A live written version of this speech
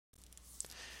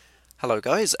Hello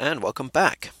guys and welcome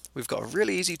back. We've got a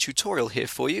really easy tutorial here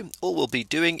for you. All we'll be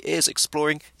doing is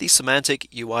exploring the Semantic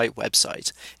UI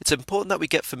website. It's important that we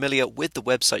get familiar with the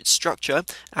website structure,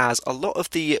 as a lot of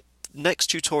the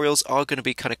next tutorials are going to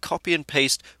be kind of copy and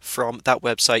paste from that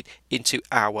website into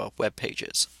our web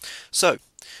pages. So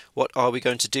what are we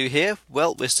going to do here?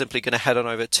 Well, we're simply going to head on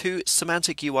over to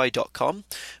semanticui.com.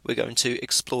 We're going to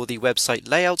explore the website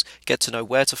layout, get to know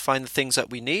where to find the things that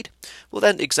we need. We'll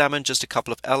then examine just a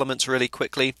couple of elements really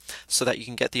quickly so that you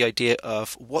can get the idea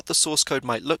of what the source code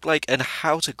might look like and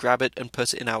how to grab it and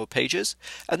put it in our pages.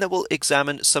 And then we'll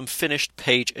examine some finished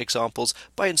page examples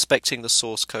by inspecting the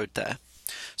source code there.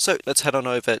 So let's head on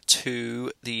over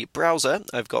to the browser.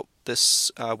 I've got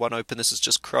this one open. This is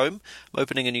just Chrome. I'm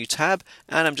opening a new tab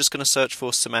and I'm just going to search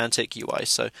for Semantic UI.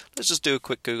 So let's just do a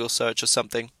quick Google search or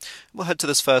something. We'll head to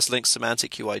this first link,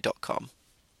 semanticui.com.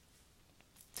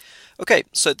 Okay,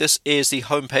 so this is the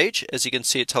home page. As you can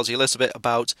see, it tells you a little bit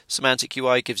about Semantic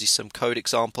UI, gives you some code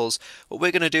examples. What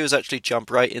we're going to do is actually jump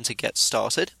right into Get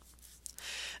Started.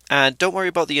 And don't worry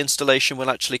about the installation, we'll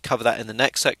actually cover that in the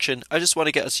next section. I just want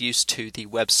to get us used to the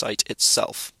website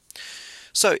itself.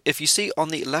 So if you see on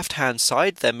the left hand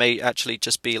side, there may actually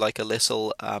just be like a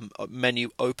little menu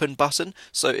open button.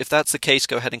 So if that's the case,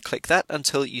 go ahead and click that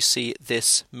until you see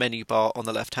this menu bar on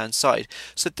the left hand side.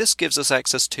 So this gives us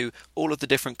access to all of the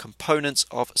different components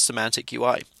of Semantic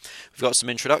UI. We've got some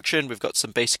introduction, we've got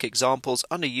some basic examples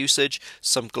under usage,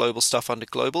 some global stuff under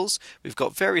globals. We've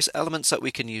got various elements that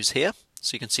we can use here.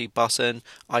 So you can see button,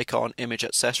 icon, image,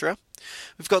 etc.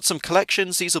 We've got some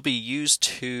collections. These will be used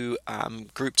to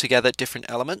group together different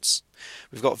elements.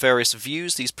 We've got various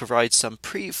views. These provide some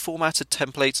pre-formatted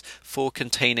templates for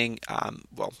containing,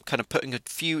 kind of putting a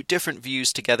few different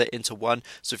views together into one.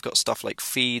 So we've got stuff like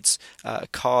feeds, a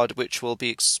card, which we'll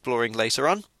be exploring later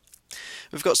on.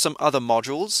 We've got some other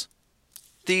modules.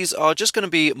 These are just going to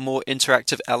be more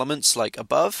interactive elements like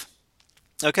above.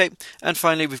 Okay, and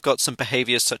finally we've got some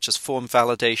behaviors such as form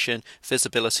validation,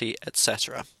 visibility,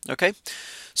 etc. Okay,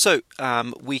 so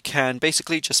we can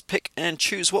basically just pick and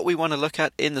choose what we want to look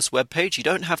at in this web page. You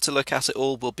don't have to look at it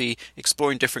all. We'll be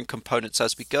exploring different components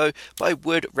as we go, but I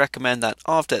would recommend that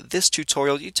after this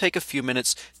tutorial you take a few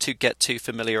minutes to get to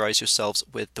familiarize yourselves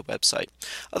with the website.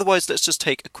 Otherwise, let's just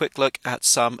take a quick look at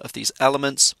some of these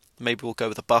elements. Maybe we'll go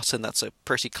with a button. That's a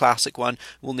pretty classic one.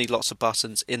 We'll need lots of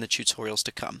buttons in the tutorials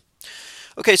to come.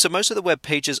 Okay, so most of the web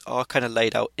pages are kind of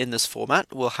laid out in this format.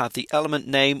 We'll have the element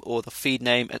name or the feed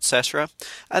name, etc.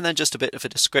 And then just a bit of a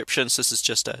description. So this is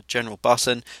just a general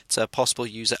button. It's a possible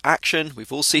user action.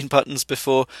 We've all seen buttons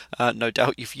before. No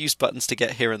doubt you've used buttons to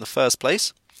get here in the first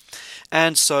place.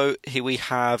 And so here we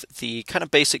have the kind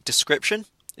of basic description.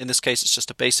 In this case, it's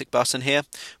just a basic button here.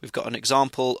 We've got an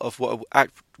example of what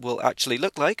it will actually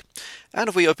look like. And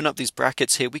if we open up these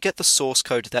brackets here, we get the source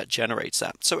code that generates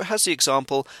that. So it has the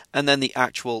example and then the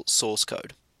actual source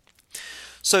code.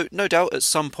 So no doubt at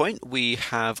some point we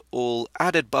have all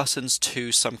added buttons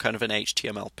to some kind of an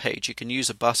HTML page. You can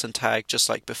use a button tag just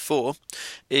like before.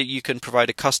 You can provide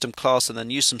a custom class and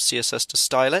then use some CSS to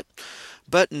style it.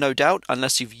 But no doubt,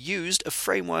 unless you've used a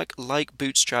framework like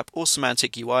Bootstrap or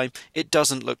Semantic UI, it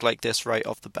doesn't look like this right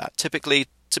off the bat. Typically,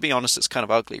 to be honest, it's kind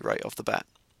of ugly right off the bat.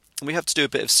 And we have to do a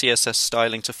bit of CSS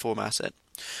styling to format it.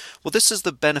 Well, this is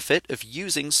the benefit of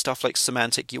using stuff like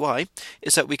Semantic UI,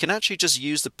 is that we can actually just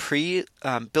use the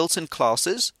built-in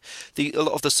classes. A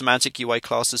lot of the Semantic UI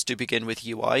classes do begin with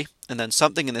UI, and then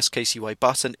something, in this case UI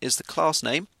button, is the class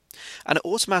name. And it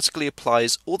automatically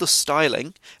applies all the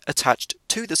styling attached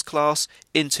to this class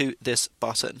into this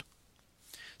button.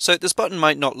 So this button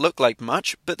might not look like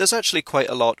much, but there's actually quite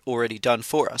a lot already done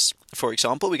for us. For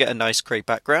example, we get a nice grey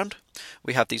background,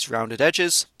 we have these rounded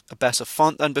edges, a better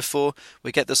font than before,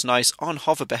 we get this nice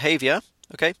on-hover behavior,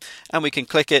 okay, and we can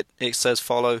click it, it says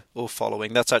follow or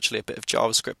following. That's actually a bit of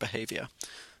JavaScript behavior.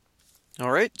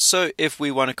 Alright, so if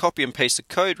we want to copy and paste the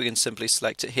code, we can simply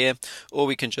select it here, or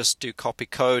we can just do copy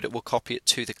code. It will copy it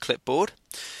to the clipboard.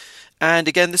 And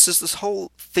again, this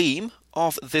whole theme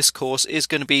of this course is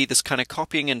going to be this kind of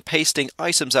copying and pasting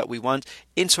items that we want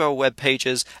into our web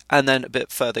pages and then a bit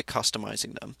further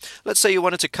customizing them. Let's say you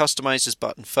wanted to customize this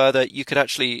button further. You could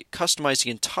actually customize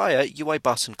the entire UI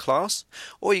button class,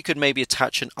 or you could maybe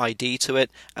attach an ID to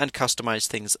it and customize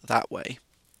things that way.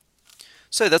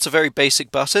 So that's a very basic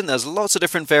button. There's lots of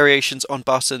different variations on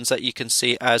buttons that you can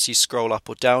see as you scroll up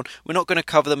or down. We're not going to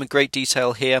cover them in great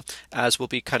detail here, as we'll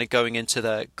be kind of going into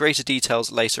the greater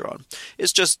details later on.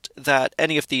 It's just that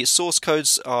any of the source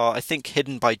codes are, I think,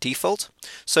 hidden by default.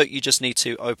 So you just need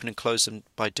to open and close them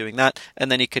by doing that,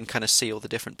 and then you can kind of see all the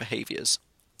different behaviors.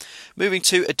 Moving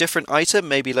to a different item,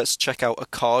 maybe let's check out a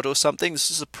card or something.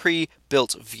 This is a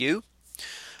pre-built view.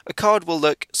 A card will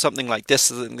look something like this.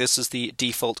 This is the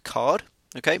default card,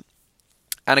 okay?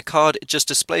 And a card just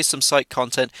displays some site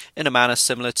content in a manner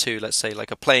similar to, let's say,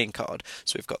 like a playing card.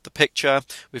 So we've got the picture,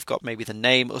 we've got maybe the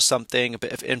name or something, a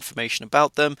bit of information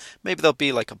about them. Maybe there'll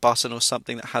be like a button or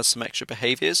something that has some extra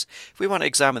behaviors. If we want to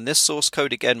examine this source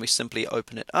code again, we simply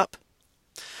open it up.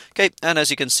 Okay, and as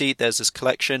you can see, there's this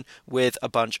collection with a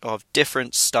bunch of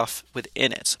different stuff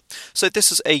within it. So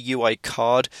this is a UI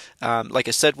card. Like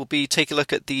I said, we'll be taking a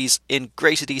look at these in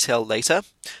greater detail later.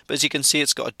 But as you can see,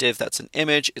 it's got a div that's an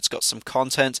image, it's got some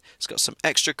content, it's got some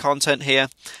extra content here,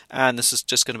 and this is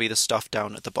just going to be the stuff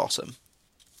down at the bottom.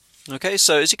 Okay,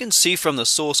 so as you can see from the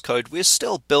source code, we're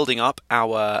still building up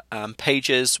our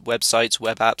pages, websites,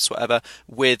 web apps, whatever,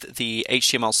 with the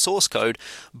HTML source code,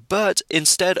 but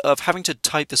instead of having to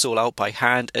type this all out by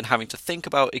hand and having to think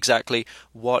about exactly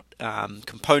what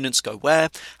components go where,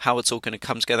 how it's all going to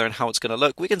come together and how it's going to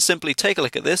look, we can simply take a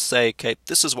look at this, say, okay,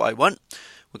 this is what I want.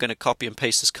 We're going to copy and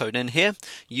paste this code in here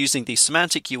using the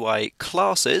Semantic UI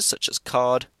classes, such as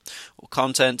card or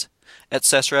content,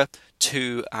 etc.,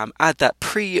 to add that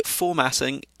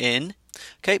pre-formatting in,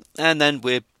 okay, and then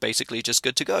we're basically just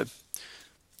good to go.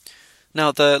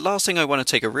 Now the last thing I want to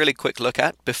take a really quick look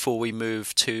at before we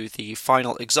move to the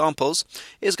final examples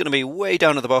is going to be way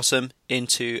down at the bottom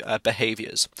into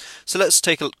behaviors. So let's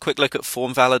take a quick look at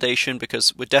form validation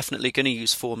because we're definitely going to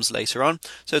use forms later on,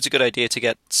 so it's a good idea to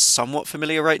get somewhat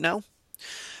familiar right now.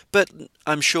 But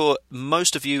I'm sure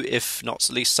most of you, if not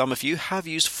at least some of you, have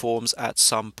used forms at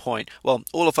some point. Well,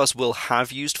 all of us will have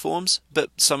used forms, but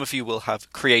some of you will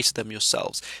have created them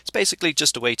yourselves. It's basically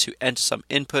just a way to enter some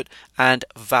input and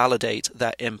validate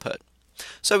that input.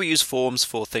 So we use forms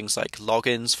for things like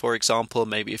logins, for example.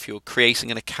 Maybe if you're creating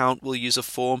an account, we'll use a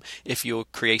form. If you're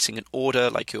creating an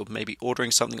order, like you're maybe ordering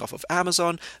something off of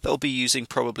Amazon, they'll be using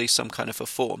probably some kind of a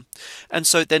form. And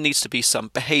so there needs to be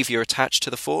some behavior attached to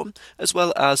the form, as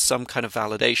well as some kind of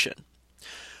validation.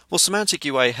 Well, Semantic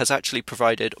UI has actually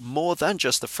provided more than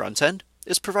just the front end.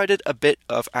 It's provided a bit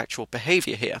of actual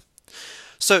behavior here.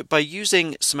 So by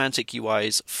using Semantic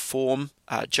UI's form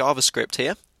JavaScript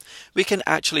here, we can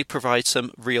actually provide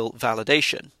some real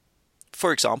validation.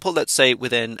 For example, let's say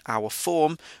within our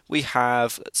form we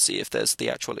have, let's see if there's the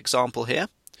actual example here.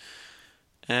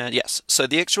 And yes, so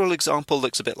the actual example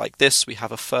looks a bit like this. We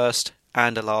have a first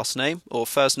and a last name, or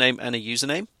first name and a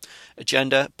username, a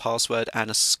gender, password,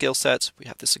 and a skill set. We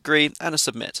have this agree and a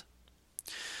submit.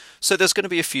 So there's going to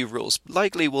be a few rules.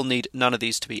 Likely we'll need none of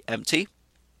these to be empty.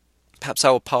 Perhaps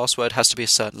our password has to be a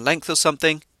certain length or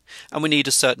something, and we need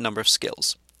a certain number of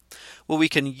skills. Well, we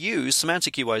can use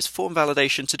Semantic UI's form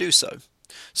validation to do so.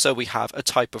 So we have a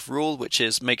type of rule, which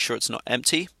is make sure it's not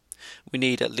empty. We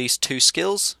need at least 2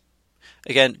 skills.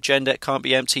 Again, gender can't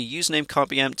be empty, username can't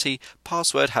be empty,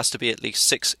 password has to be at least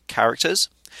 6 characters,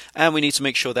 and we need to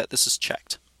make sure that this is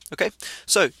checked. Okay,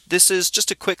 so this is just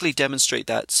to quickly demonstrate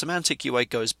that Semantic UI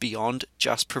goes beyond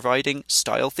just providing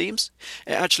style themes.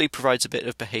 It actually provides a bit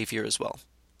of behavior as well.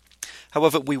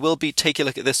 However, we will be taking a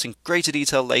look at this in greater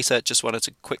detail later, just wanted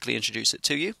to quickly introduce it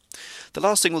to you. The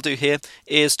last thing we'll do here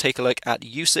is take a look at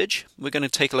usage. We're going to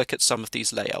take a look at some of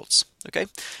these layouts, okay?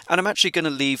 And I'm actually going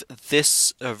to leave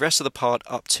this rest of the part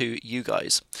up to you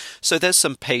guys. So there's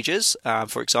some pages,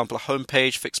 for example, a home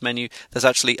page, fixed menu. There's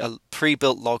actually a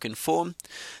pre-built login form.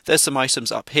 There's some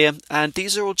items up here, and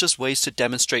these are all just ways to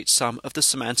demonstrate some of the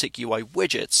Semantic UI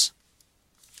widgets,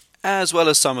 as well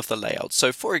as some of the layouts.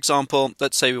 So for example,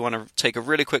 let's say we want to take a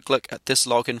really quick look at this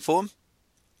login form.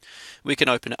 We can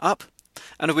open it up,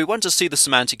 and if we want to see the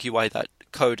Semantic UI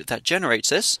code that generates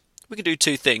this, we can do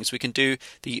 2 things. We can do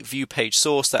the view page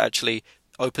source that actually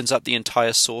opens up the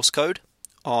entire source code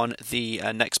on the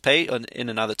next page in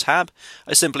another tab.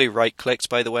 I simply right-clicked,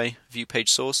 by the way, view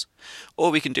page source. Or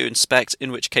we can do inspect,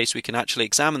 in which case we can actually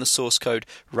examine the source code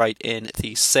right in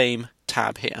the same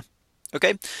tab here.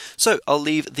 Okay, so I'll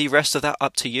leave the rest of that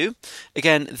up to you.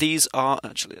 Again, these are,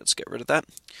 actually let's get rid of that.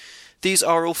 These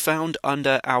are all found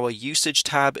under our usage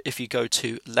tab. If you go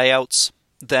to layouts,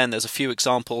 then there's a few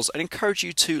examples. I'd encourage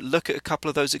you to look at a couple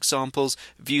of those examples,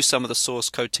 view some of the source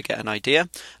code to get an idea,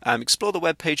 explore the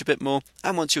web page a bit more,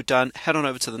 and once you're done, head on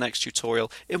over to the next tutorial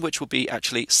in which we'll be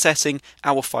actually setting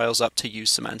our files up to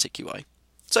use Semantic UI.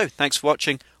 So thanks for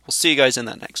watching. We'll see you guys in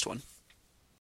that next one.